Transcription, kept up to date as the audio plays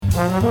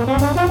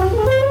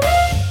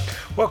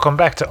Welcome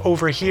back to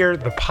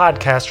overHERE, the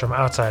podcast from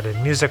Outside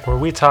in Music, where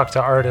we talk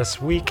to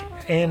artists week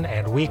in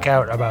and week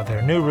out about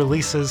their new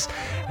releases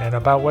and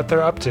about what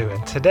they're up to.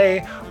 And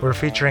today, we're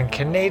featuring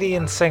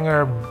Canadian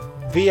singer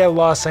via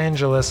Los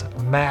Angeles,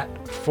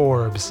 Matt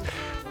Forbes.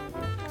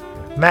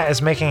 Matt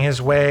is making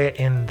his way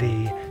in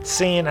the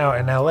scene out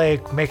in LA,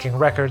 making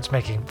records,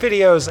 making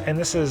videos, and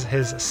this is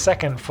his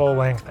second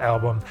full-length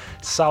album,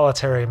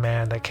 Solitary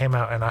Man, that came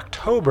out in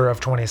October of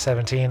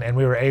 2017, and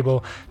we were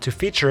able to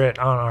feature it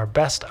on our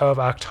Best of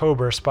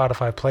October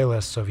Spotify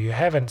playlist. So if you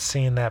haven't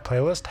seen that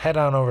playlist, head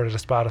on over to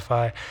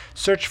Spotify,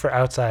 search for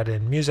Outside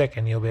in Music,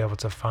 and you'll be able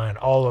to find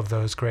all of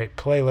those great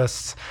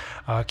playlists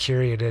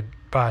curated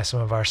by some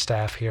of our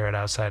staff here at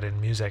Outside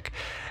in Music.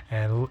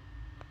 And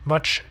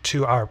much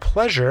to our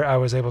pleasure, I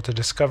was able to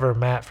discover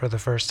Matt for the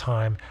first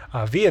time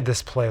via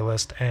this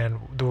playlist, and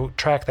the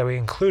track that we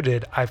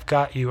included, I've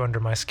Got You Under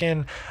My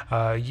Skin,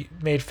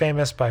 made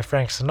famous by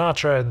Frank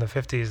Sinatra in the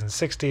 50s and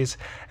 60s,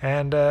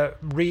 and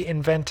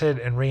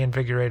reinvented and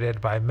reinvigorated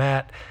by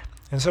Matt.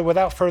 And so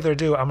without further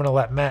ado, I'm going to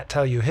let Matt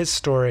tell you his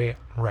story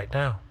right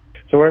now.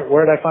 So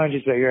where did I find you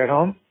today? You're at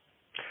home?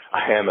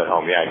 I am at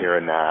home, yeah, here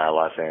in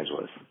Los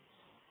Angeles.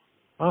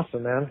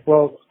 Awesome, man.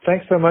 Well,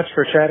 thanks so much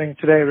for chatting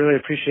today. Really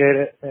appreciate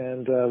it,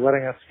 and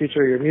letting us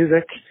feature your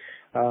music.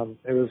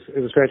 It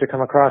was great to come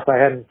across. I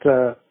hadn't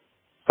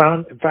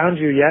found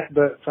you yet,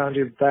 but found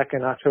you back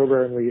in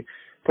October, and we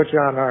put you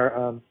on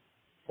our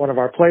one of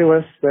our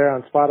playlists there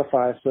on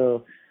Spotify.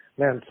 So,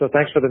 man, so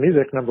thanks for the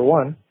music, number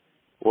one.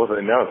 Well,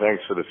 no,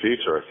 thanks for the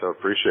feature. I so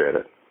appreciate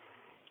it.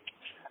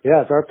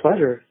 Yeah, it's our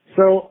pleasure.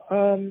 So,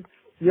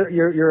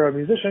 you're a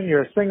musician,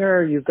 you're a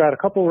singer, you've got a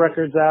couple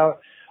records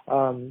out.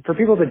 For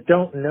people that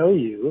don't know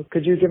you,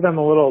 could you give them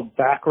a little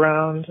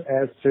background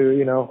as to,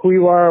 you know, who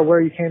you are,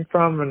 where you came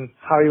from, and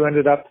how you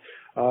ended up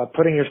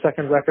putting your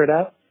second record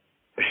out?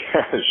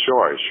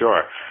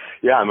 Sure.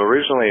 Yeah, I'm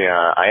originally,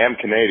 I am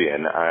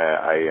Canadian.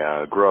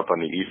 I grew up on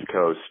the east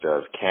coast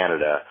of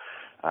Canada,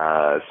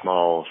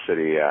 small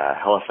city,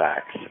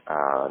 Halifax,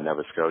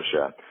 Nova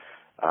Scotia.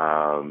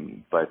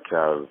 But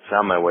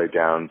found my way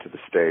down to the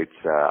States.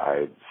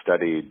 I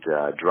studied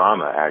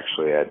drama,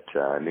 actually, at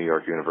New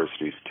York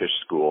University's Tisch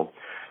School.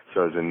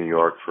 So I was in New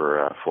York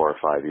for 4 or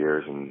 5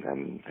 years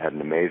and had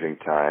an amazing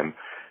time.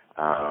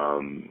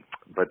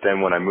 But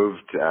then when I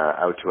moved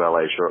out to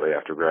LA shortly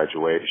after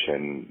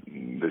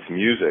graduation, this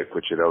music,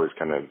 which had always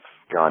kind of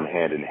gone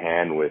hand in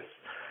hand with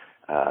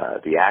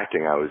the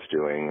acting I was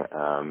doing,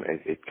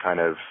 it kind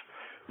of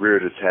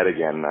reared its head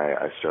again.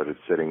 I started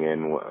sitting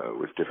in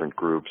with different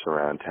groups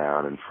around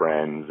town and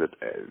friends,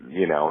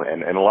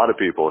 and a lot of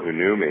people who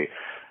knew me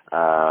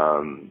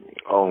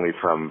only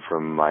from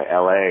my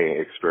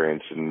LA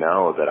experience didn't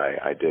know that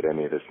I did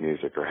any of this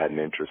music or had an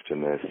interest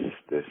in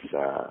this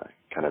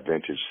kind of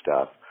vintage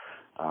stuff.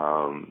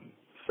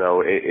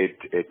 So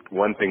it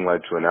one thing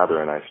led to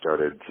another, and I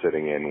started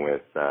sitting in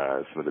with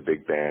some of the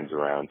big bands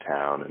around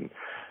town, and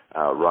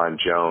Ron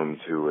Jones,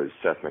 who was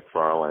Seth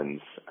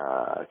MacFarlane's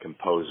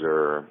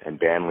composer and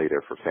band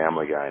leader for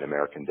Family Guy and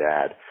American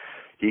Dad,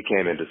 he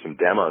came into some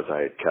demos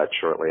I had cut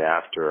shortly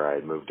after I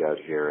had moved out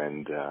here,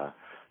 and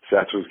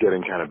Seth was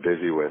getting kind of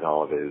busy with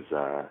all of his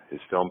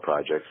film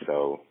projects,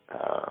 so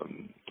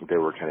they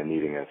were kind of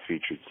needing a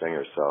featured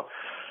singer. So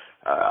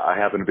I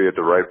happened to be at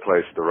the right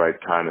place at the right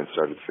time and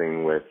started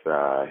singing with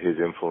his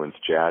influenced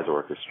jazz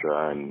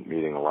orchestra and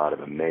meeting a lot of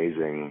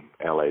amazing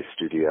LA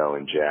studio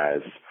and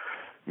jazz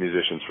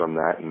musicians from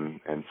that,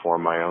 and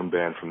form my own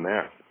band from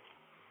there.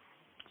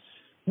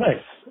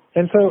 Nice.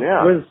 And so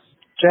yeah. was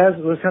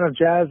kind of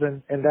jazz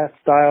and that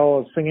style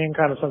of singing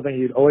kind of something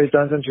you'd always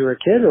done since you were a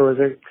kid, or was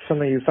it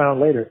something you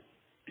found later?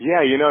 Yeah,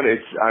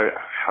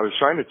 I was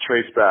trying to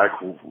trace back,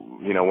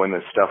 when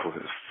this stuff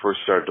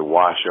first started to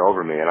wash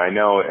over me. And I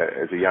know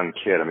as a young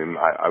kid, I mean,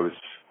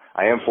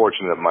 I am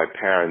fortunate that my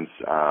parents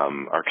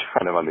are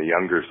kind of on the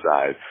younger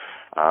side.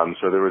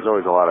 So there was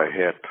always a lot of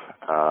hip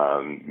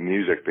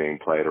music being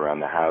played around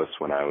the house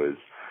when I was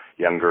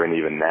younger and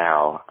even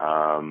now.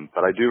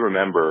 But I do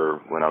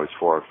remember when I was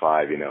 4 or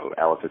 5,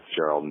 Ella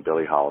Fitzgerald and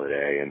Billie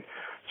Holiday, and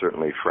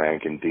certainly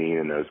Frank and Dean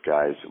and those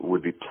guys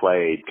would be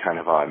played kind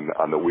of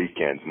on the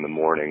weekends in the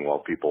morning while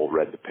people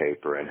read the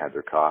paper and had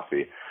their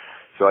coffee.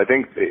 So I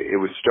think it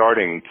was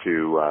starting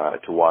to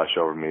wash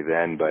over me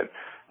then, but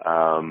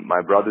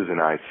my brothers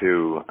and I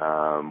too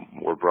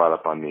were brought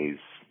up on these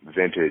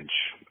vintage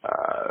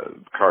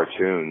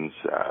cartoons,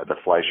 the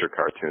Fleischer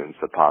cartoons,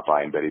 the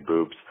Popeye and Betty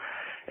Boops.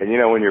 And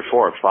when you're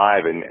 4 or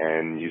 5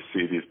 and you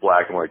see these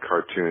black and white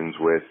cartoons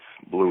with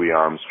Louis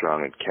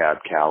Armstrong and Cab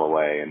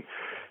Calloway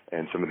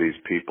and some of these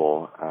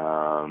people,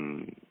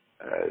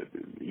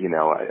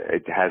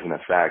 it has an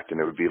effect. And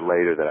it would be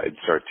later that I'd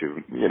start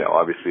to,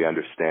 obviously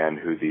understand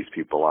who these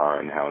people are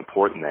and how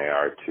important they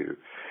are to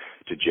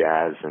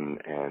jazz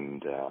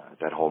and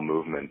that whole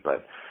movement.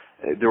 But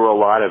there were a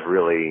lot of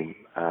really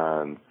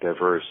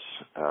diverse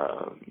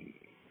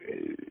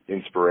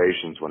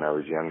inspirations when I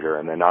was younger.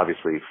 And then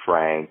obviously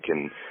Frank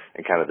and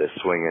kind of the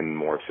swinging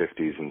more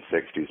 50s and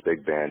 60s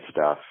big band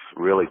stuff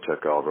really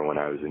took over when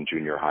I was in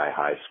junior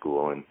high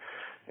school. And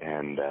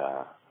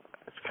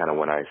it's kind of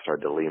when I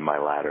started to lean my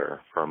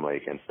ladder firmly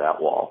against that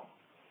wall.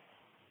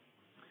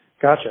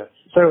 Gotcha.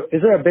 So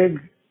is there a big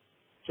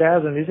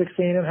jazz and music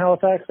scene in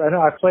Halifax? I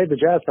know I've played the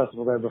jazz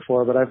festival there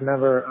before, but I've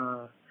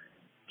never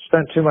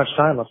spent too much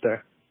time up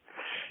there.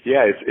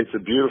 Yeah, it's a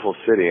beautiful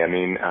city. I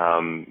mean,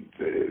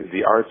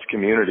 the arts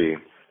community,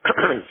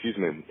 excuse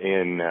me,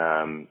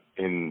 in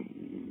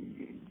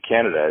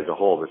Canada as a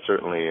whole, but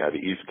certainly the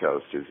East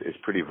Coast is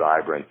pretty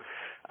vibrant.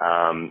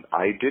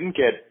 I didn't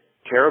get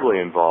terribly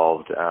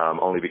involved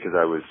only because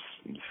I was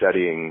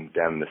studying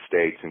down in the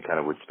States and kind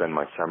of would spend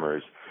my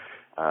summers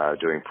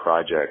doing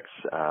projects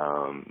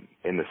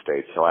in the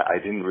States. So I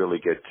didn't really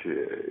get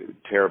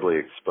terribly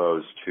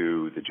exposed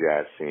to the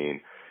jazz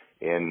scene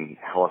in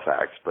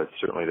Halifax, but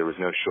certainly there was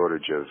no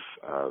shortage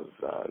of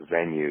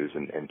venues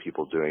and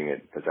people doing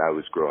it as I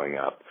was growing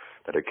up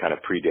that had kind of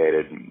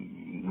predated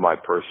my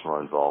personal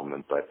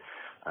involvement. But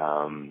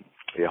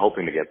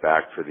hoping to get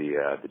back for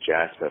the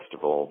jazz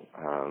festival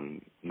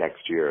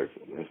next year,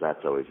 as that's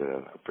always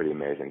a pretty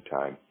amazing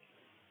time.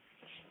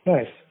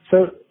 Nice.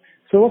 So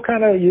what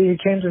kind of, you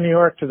came to New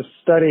York to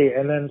study,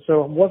 and then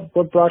so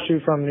what brought you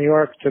from New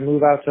York to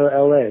move out to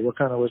LA? What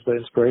kind of was the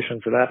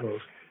inspiration for that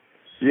move?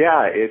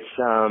 Yeah, it's,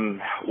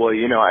 well,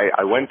 you know,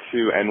 I went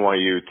to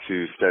NYC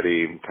to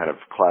study kind of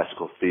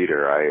classical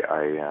theater.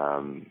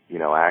 You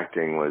know,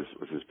 acting was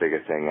as big a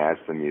thing as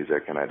the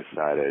music, and I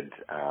decided,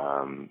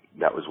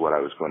 that was what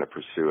I was going to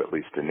pursue, at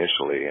least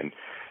initially. And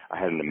I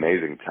had an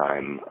amazing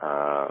time,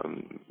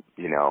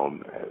 you know,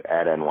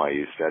 at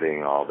NYC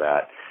studying all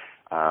that.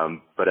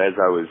 But as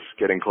I was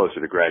getting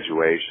closer to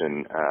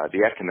graduation,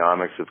 the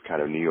economics of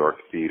kind of New York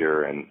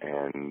theater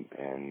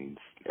and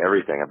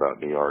everything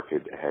about New York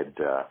had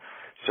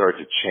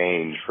started to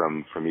change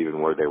from even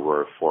where they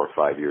were 4 or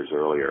 5 years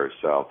earlier.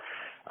 So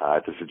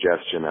at the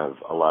suggestion of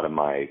a lot of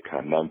my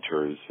kind of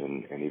mentors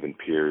and even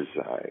peers,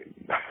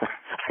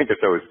 I guess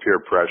I was peer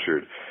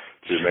pressured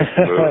to make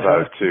the move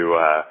out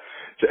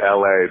to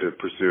LA to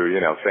pursue, you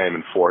know, fame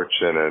and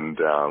fortune and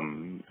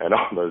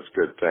all those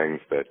good things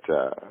that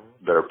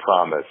are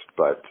promised.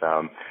 But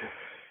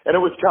and it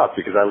was tough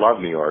because I love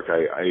New York.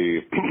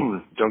 I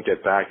don't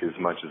get back as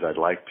much as I'd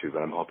like to,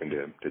 but I'm hoping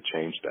to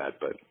change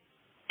that. But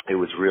it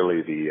was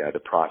really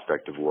the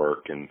prospect of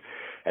work, and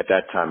at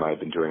that time I had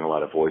been doing a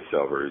lot of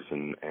voiceovers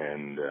and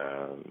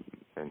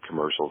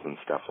commercials and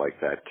stuff like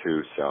that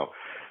too. So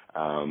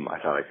I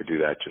thought I could do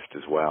that just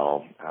as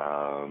well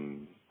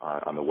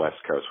on the West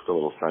Coast with a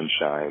little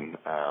sunshine,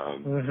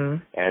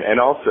 and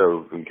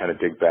also kind of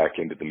dig back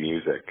into the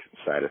music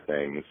side of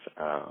things,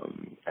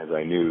 as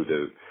I knew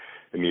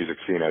the music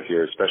scene out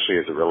here, especially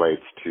as it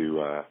relates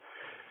to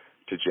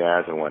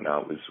jazz and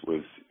whatnot,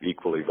 was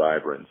equally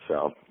vibrant.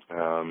 So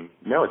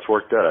no, it's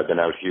worked out. I've been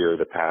out here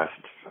the past,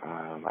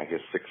 I guess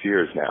 6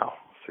 years now.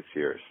 6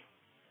 years.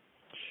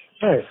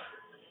 Nice.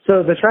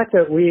 So the track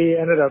that we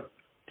ended up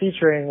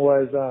featuring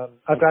was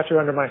 "I've Got You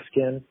Under My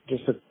Skin,"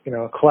 just a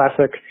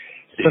classic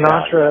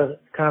Sinatra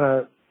kind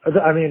of.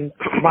 I mean,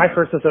 my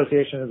first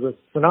association is with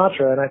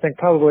Sinatra, and I think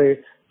probably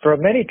for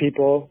many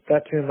people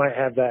that tune might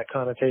have that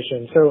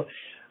connotation. So,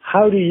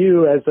 how do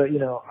you, as a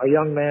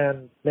young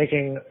man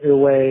making your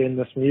way in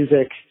this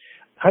music,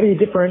 how do you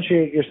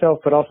differentiate yourself,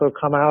 but also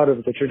come out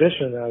of the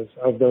tradition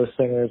of those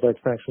singers like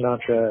Frank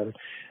Sinatra and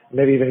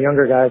maybe even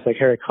younger guys like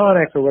Harry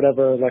Connick or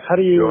whatever? Like, how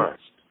do you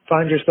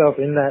find yourself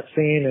in that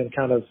scene and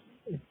kind of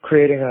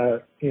creating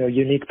a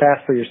unique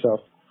path for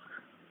yourself?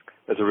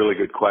 That's a really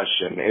good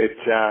question.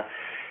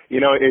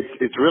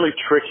 It's really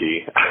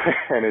tricky,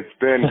 and it's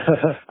been,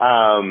 as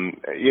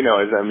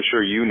I'm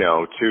sure you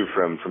know too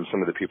from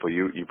some of the people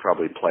you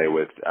probably play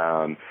with.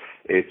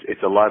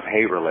 It's a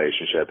love-hate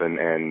relationship,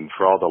 and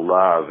for all the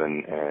love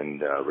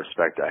and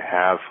respect I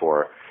have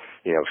for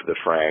the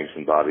Franks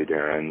and Bobby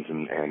Darrens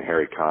and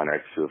Harry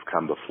Connicks who have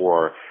come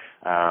before,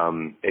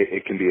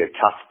 it can be a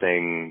tough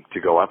thing to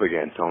go up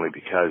against only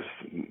because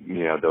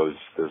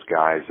those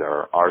guys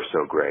are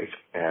so great.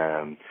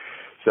 And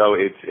so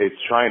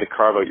it's trying to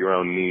carve out your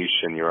own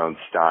niche and your own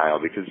style,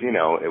 because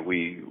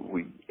we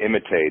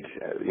imitate,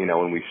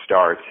 when we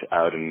start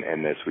out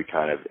in this, we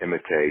kind of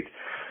imitate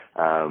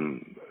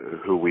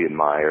who we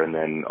admire, and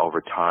then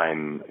over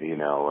time,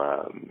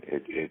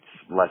 it's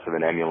less of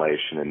an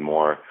emulation and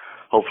more,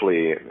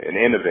 hopefully, an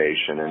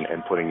innovation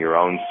and putting your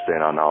own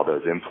spin on all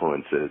those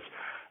influences.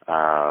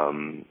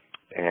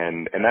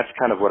 And that's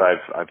kind of what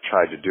I've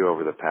tried to do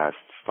over the past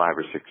 5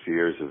 or 6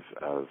 years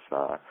of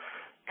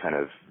kind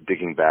of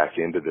digging back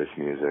into this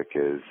music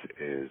is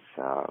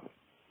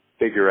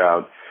figure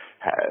out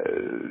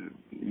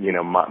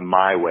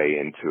my way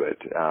into it,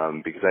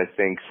 because I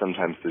think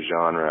sometimes the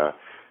genre,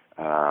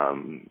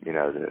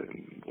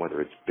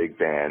 whether it's big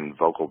band,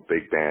 vocal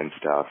big band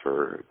stuff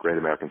or Great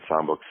American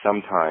Songbook,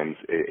 sometimes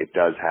it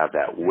does have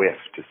that whiff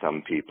to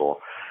some people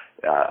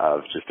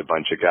of just a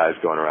bunch of guys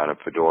going around in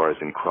fedoras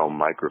and chrome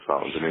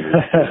microphones. I mean,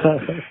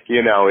 it's,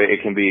 you know,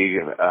 it can be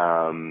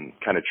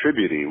kind of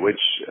tributey,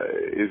 which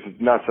is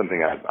not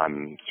something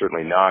I'm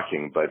certainly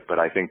knocking, but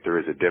I think there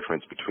is a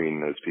difference between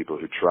those people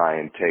who try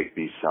and take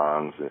these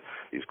songs,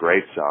 these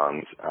great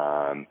songs,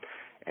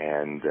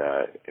 and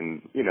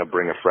you know,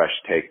 bring a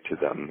fresh take to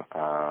them.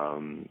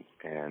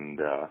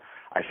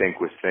 I think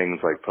with things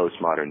like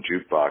Postmodern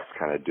Jukebox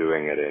kind of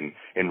doing it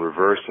in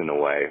reverse in a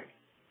way,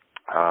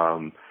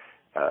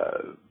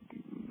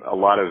 a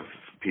lot of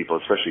people,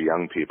 especially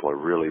young people, are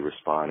really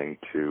responding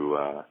to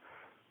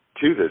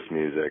this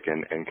music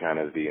and kind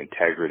of the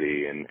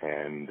integrity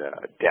and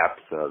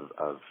depth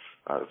of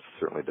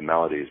certainly the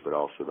melodies, but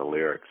also the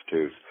lyrics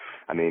too.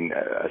 I mean,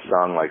 a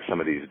song like Some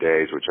of These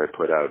Days, which I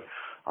put out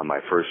on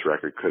my first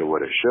record, Coulda,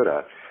 Woulda,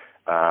 Shoulda,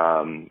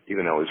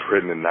 even though it was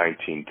written in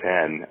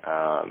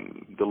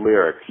 1910, the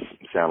lyrics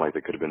sound like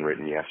they could have been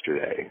written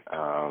yesterday.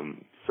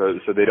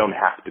 So they don't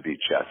have to be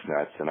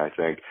chestnuts. And I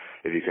think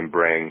if you can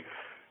bring,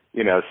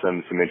 you know,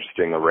 some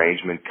interesting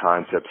arrangement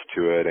concepts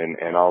to it,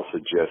 and also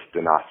just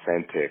an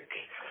authentic,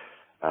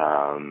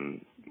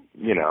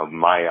 you know,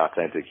 my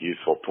authentic,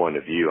 youthful point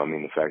of view. I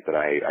mean, the fact that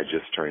I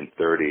just turned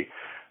 30,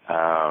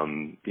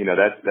 you know,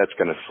 that's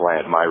going to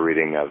slant my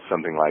reading of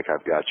something like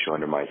I've Got You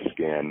Under My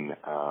Skin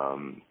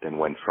than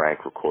when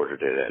Frank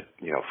recorded it at,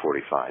 you know,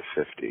 45,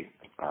 50.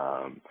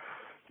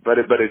 But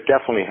it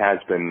definitely has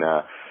been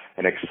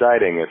an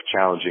exciting, if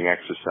challenging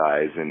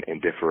exercise in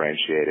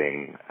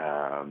differentiating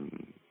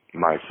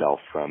myself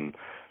from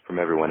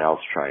everyone else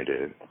trying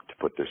to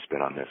put their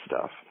spin on this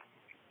stuff.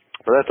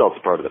 But that's also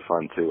part of the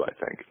fun too, I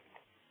think.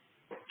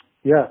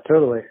 Yeah,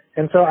 totally.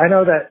 And so I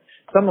know that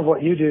some of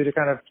what you do to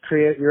kind of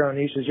create your own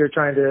niches, you're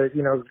trying to,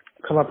 you know,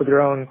 come up with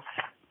your own,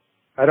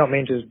 I don't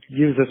mean to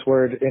use this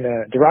word in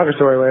a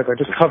derogatory way, but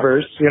just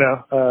covers, you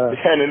know.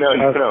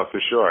 No,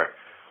 for sure.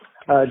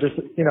 Just,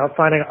 you know,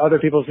 finding other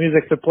people's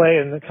music to play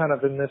and kind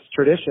of in this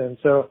tradition.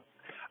 So,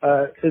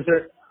 is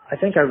there, I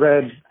think I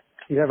read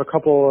you have a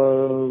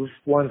couple of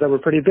ones that were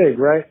pretty big,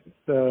 right?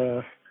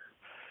 That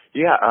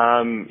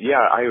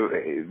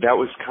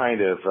was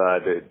kind of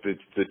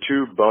the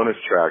two bonus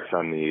tracks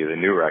on the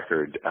new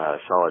record,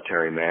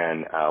 Solitary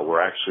Man,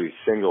 were actually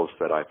singles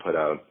that I put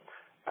out,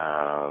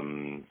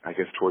 I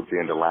guess towards the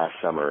end of last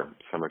summer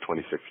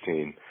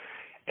 2016,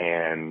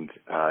 and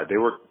they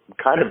were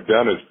kind of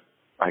done as,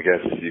 I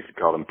guess you could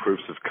call them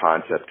proofs of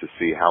concept to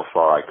see how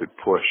far I could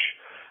push,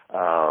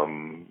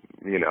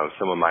 you know,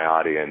 some of my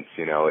audience.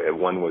 You know,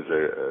 one was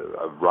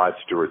a Rod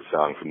Stewart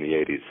song from the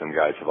 80s, Some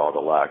Guys Have All the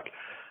Luck,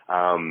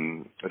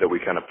 that we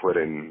kind of put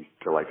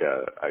into like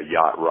a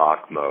yacht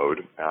rock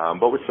mode,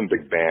 but with some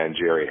big band,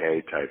 Jerry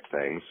Hay type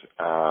things.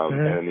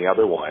 And then the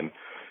other one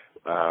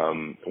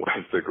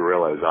was the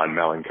Gorillaz on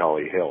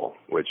Melancholy Hill,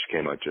 which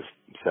came out just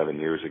 7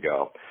 years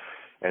ago.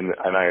 And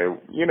I,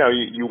 you know,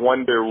 you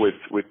wonder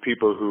with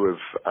people who have,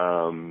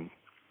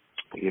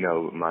 you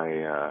know,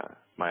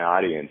 my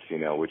audience, you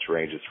know, which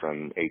ranges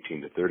from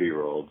 18 to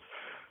 30-year-olds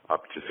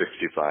up to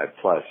 65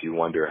 plus, you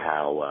wonder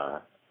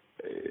how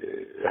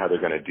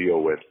they're going to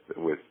deal with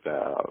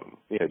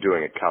you know,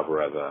 doing a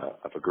cover of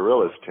a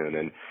Gorillaz tune.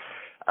 And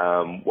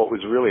what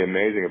was really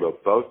amazing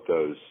about both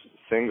those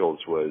singles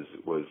was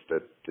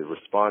that the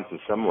response in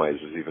some ways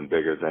was even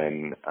bigger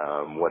than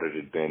what it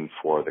had been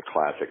for the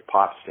classic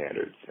pop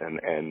standards,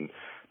 and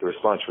the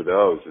response for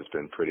those has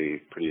been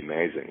pretty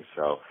amazing.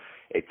 So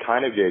it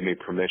kind of gave me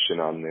permission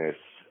on this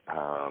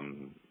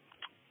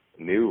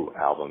new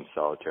album,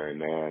 Solitary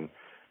Man,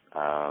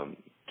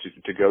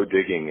 to go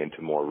digging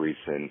into more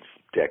recent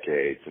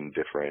decades and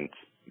different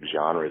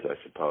genres, I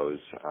suppose.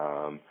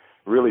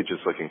 Really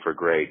just looking for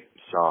great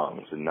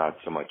songs and not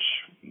so much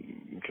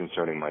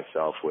concerning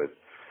myself with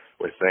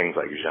things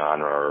like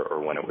genre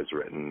or when it was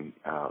written,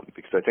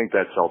 because I think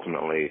that's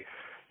ultimately,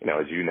 you know,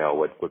 as you know,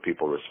 what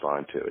people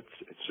respond to.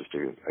 It's just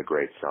a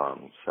great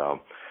song. So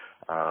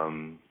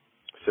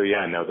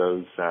yeah, no,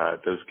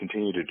 those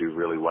continue to do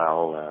really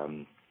well,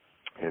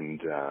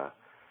 and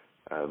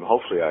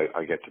hopefully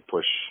I get to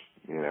push,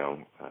 you know,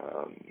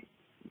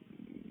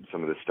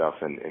 some of this stuff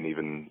in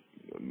even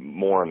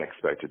more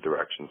unexpected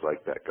directions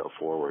like that go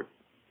forward.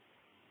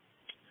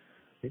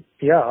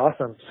 Yeah,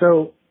 awesome.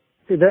 So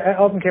the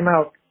album came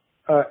out,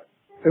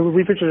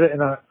 we featured it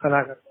in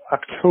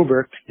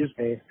October, excuse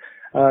me.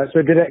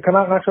 So did it come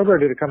out in October or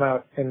did it come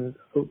out in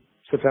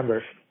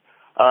September?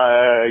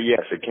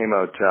 Yes, it came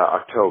out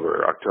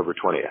October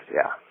 20th,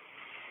 yeah.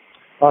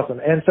 Awesome.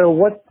 And so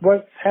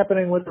what's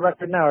happening with the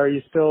record now? Are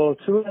you still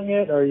touring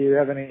it? Or you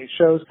have any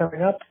shows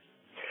coming up?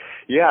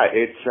 Yeah,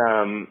 it's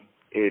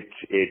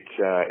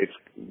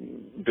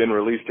been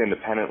released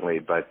independently,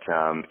 but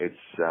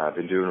it's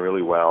been doing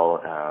really well.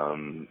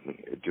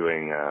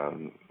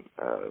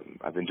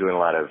 I've been doing a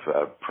lot of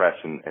press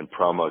and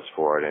promos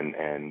for it,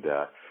 and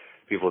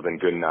people have been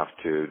good enough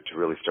to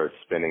really start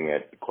spinning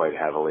it quite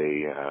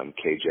heavily.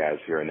 K-Jazz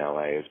here in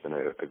LA has been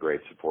a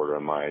great supporter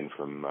of mine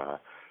from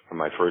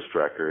my first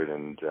record,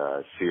 and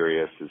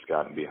Sirius has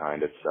gotten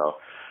behind it. So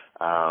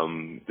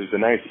there's a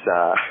nice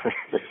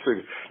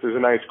there's a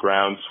nice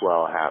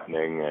groundswell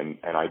happening,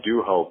 and I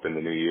do hope in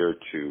the new year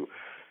to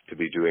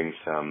be doing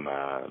some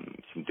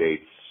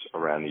dates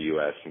around the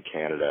U.S. and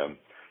Canada,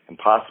 and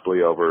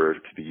possibly over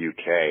to the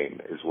U.K.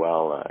 as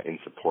well, in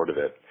support of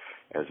it,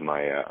 as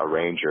my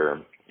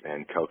arranger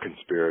and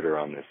co-conspirator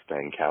on this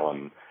thing,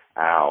 Callum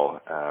Au,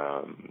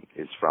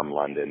 is from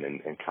London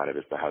and kind of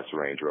is the house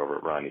arranger over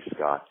at Ronnie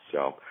Scott.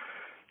 So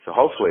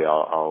hopefully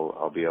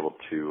I'll be able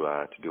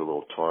to do a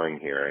little touring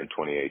here in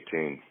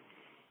 2018.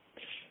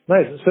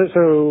 Nice.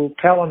 So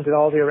Callum did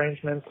all the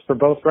arrangements for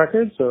both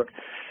records, or?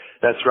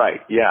 That's right,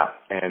 yeah.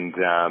 And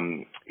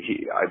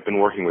I've been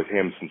working with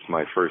him since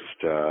my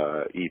first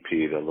EP,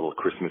 the little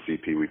Christmas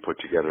EP we put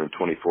together in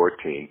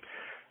 2014.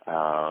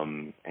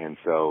 And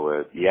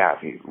so,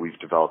 we've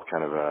developed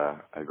kind of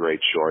a great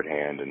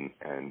shorthand,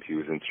 and he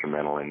was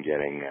instrumental in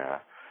getting,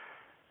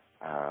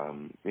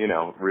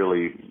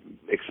 really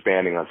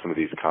expanding on some of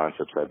these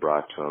concepts I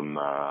brought to him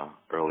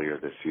earlier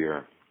this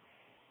year.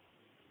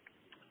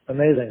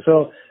 Amazing.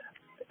 So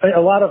a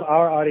lot of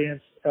our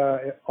audience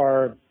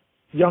are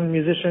young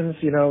musicians.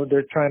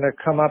 They're trying to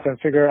come up and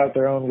figure out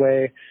their own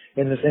way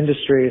in this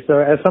industry. So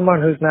as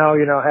someone who's now,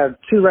 had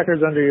 2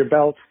 records under your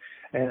belt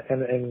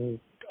and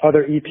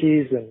other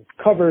EPs and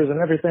covers and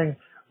everything,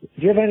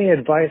 do you have any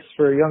advice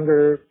for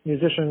younger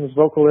musicians,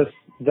 vocalists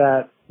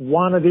that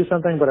want to do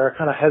something but are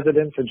kind of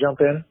hesitant to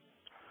jump in?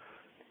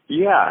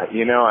 Yeah,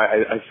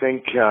 I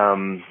think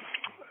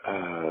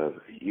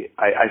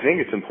I think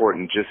it's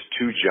important just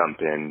to jump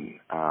in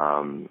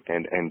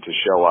and to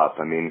show up.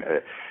 I mean,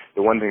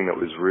 the one thing that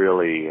was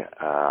really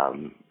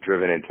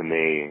driven into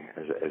me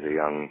as a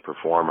young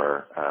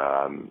performer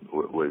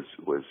was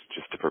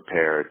just to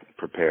prepare.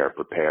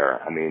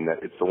 I mean,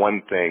 it's the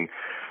one thing.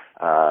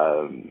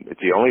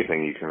 It's the only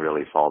thing you can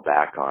really fall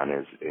back on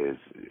is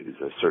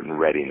a certain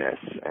readiness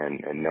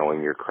and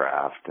knowing your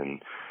craft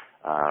and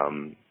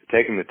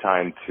taking the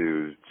time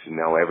to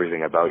know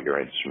everything about your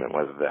instrument,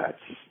 whether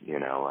that's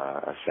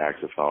a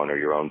saxophone or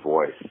your own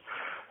voice,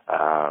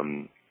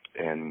 and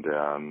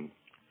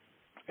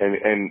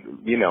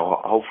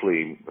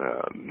hopefully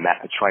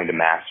trying to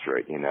master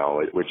it,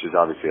 which is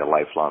obviously a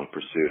lifelong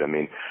pursuit. I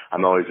mean,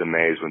 I'm always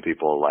amazed when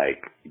people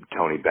like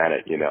Tony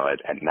Bennett,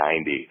 at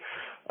 90,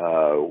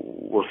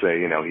 will say,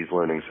 he's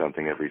learning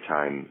something every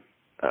time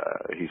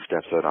he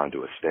steps out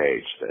onto a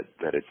stage.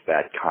 That it's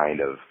that kind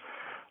of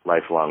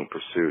lifelong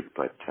pursuit.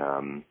 But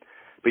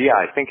yeah,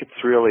 I think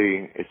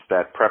it's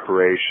that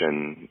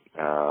preparation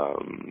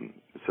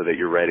so that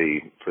you're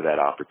ready for that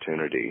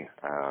opportunity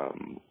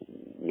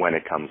when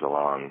it comes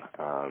along.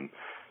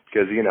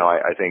 Because,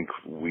 I think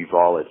we've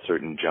all at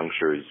certain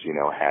junctures,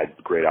 had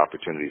great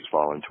opportunities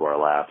fall into our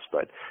laps,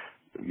 but,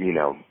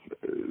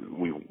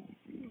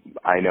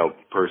 I know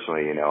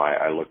personally,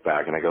 I look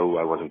back and I go,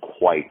 I wasn't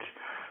quite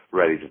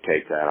ready to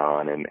take that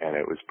on, and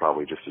it was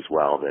probably just as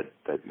well that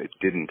it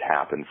didn't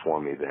happen for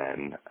me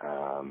then.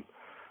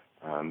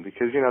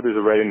 Because, there's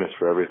a readiness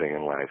for everything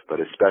in life, but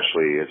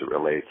especially as it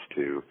relates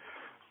to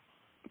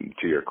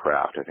your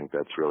craft. I think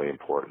that's really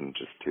important,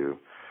 just to,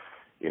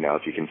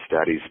 if you can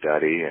study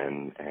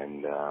and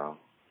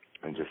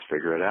just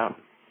figure it out.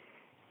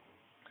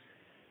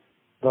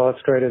 Well,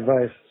 that's great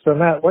advice. So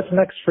Matt, what's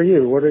next for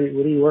you? What are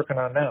you working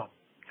on now?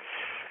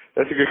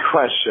 That's a good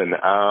question.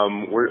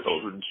 We're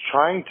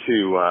trying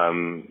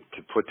to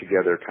put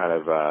together kind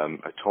of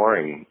a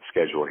touring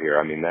schedule here.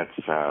 I mean, that's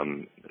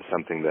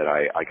something that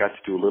I got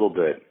to do a little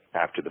bit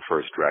after the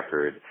first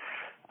record,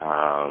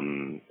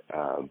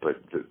 but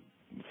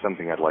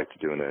something I'd like to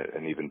do in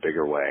an even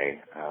bigger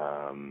way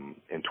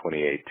in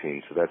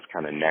 2018. So that's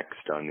kind of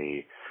next on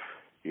the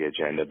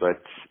agenda.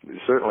 But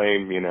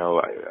certainly,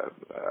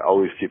 I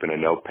always keeping a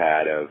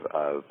notepad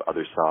of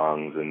other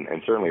songs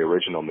and certainly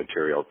original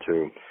material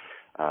too.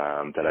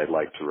 That I'd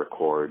like to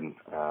record.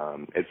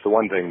 It's the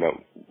one thing that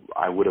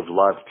I would have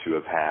loved to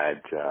have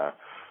had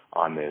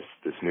on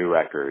this new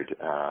record,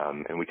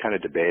 and we kind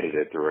of debated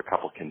it. There were a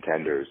couple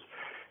contenders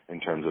in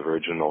terms of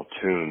original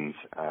tunes,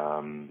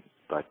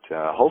 but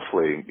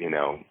hopefully,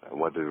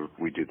 whether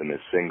we do them as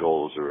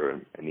singles or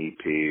an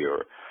EP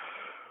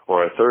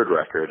or a third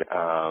record,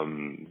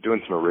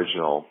 doing some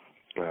original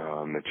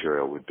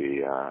material would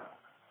be a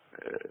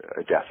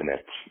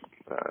definite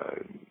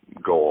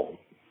goal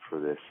for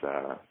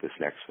this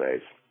next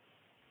phase.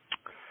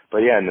 But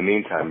yeah, in the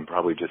meantime,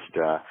 probably just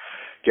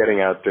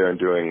getting out there and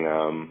doing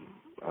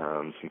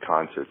some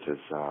concerts is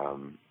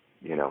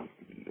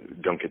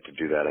don't get to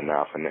do that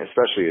enough, and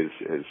especially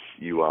as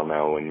you well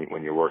know,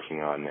 when you're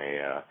working on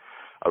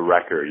a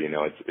record,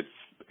 it's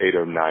 8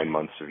 or 9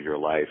 months of your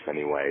life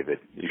anyway that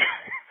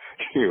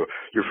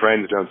your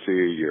friends don't see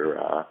you,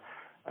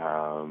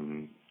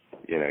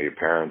 your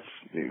parents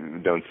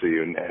don't see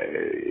you, and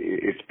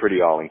it's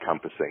pretty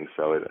all-encompassing,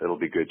 so it'll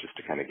be good just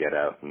to kind of get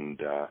out and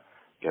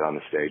get on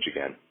the stage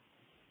again.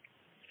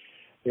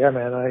 Yeah,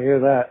 man, I hear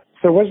that.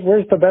 So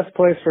where's the best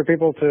place for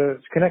people to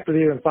connect with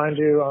you and find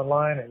you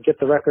online and get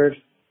the record?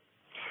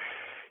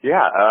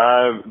 Yeah,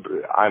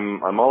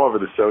 I'm all over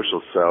the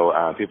socials, so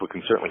people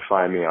can certainly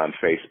find me on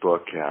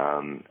Facebook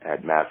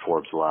at Matt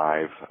Forbes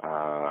Live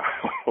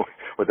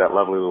with that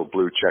lovely little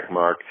blue check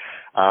mark.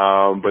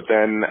 But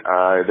then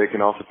they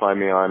can also find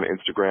me on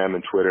Instagram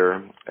and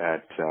Twitter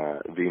at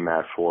the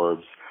Matt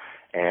Forbes,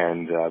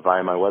 and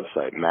via my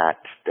website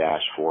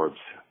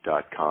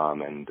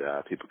matt-forbes.com, and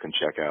people can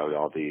check out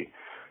all the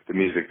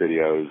music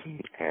videos,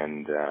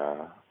 and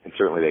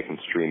certainly they can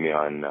stream me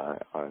on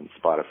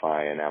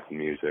Spotify and Apple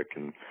Music,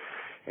 and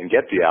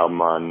get the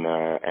album on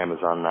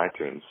Amazon and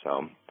iTunes.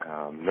 So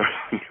no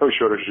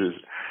shortages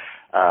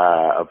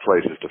of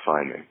places to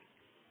find me.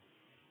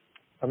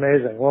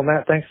 Amazing. Well,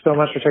 Matt, thanks so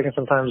much for taking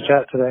some time to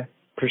chat today.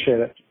 Appreciate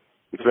it.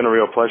 It's been a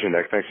real pleasure,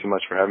 Nick. Thanks so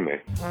much for having me.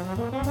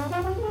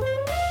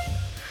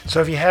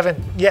 So if you haven't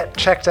yet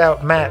checked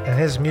out Matt and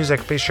his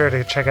music, be sure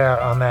to check it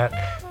out on that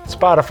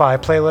Spotify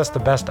playlist, The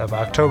Best of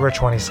October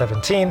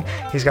 2017.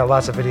 He's got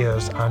lots of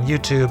videos on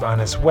YouTube, on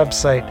his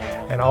website,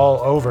 and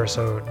all over.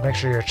 So make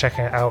sure you're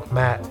checking out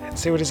Matt and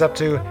see what he's up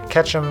to.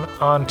 Catch him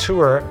on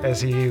tour, as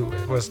he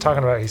was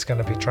talking about. He's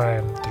going to be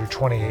trying through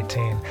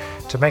 2018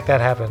 to make that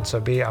happen. So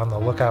be on the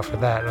lookout for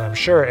that. And I'm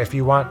sure if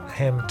you want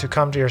him to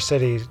come to your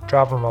city,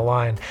 drop him a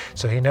line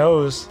so he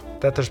knows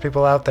that there's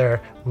people out there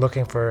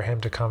looking for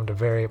him to come to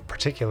very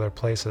particular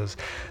places.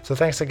 So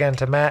thanks again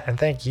to Matt, and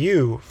thank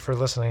you for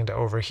listening to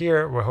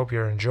overHERE. We hope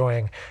you're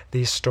enjoying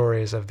these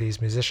stories of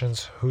these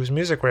musicians whose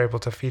music we're able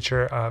to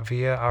feature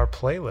via our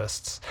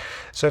playlists.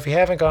 So if you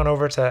haven't gone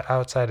over to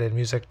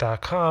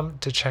outsideinmusic.com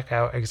to check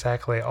out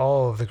exactly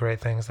all of the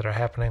great things that are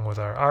happening with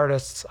our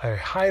artists, I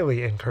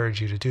highly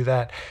encourage you to do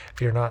that.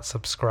 If you're not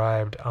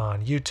subscribed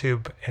on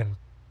YouTube and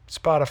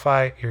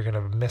Spotify, you're going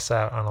to miss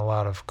out on a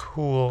lot of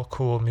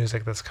cool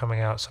music that's coming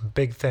out, some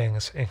big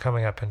things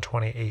coming up in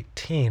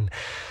 2018.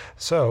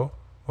 So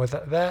with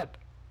that,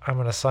 I'm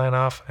going to sign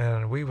off,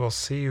 and we will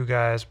see you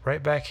guys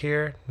right back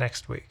here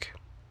next week.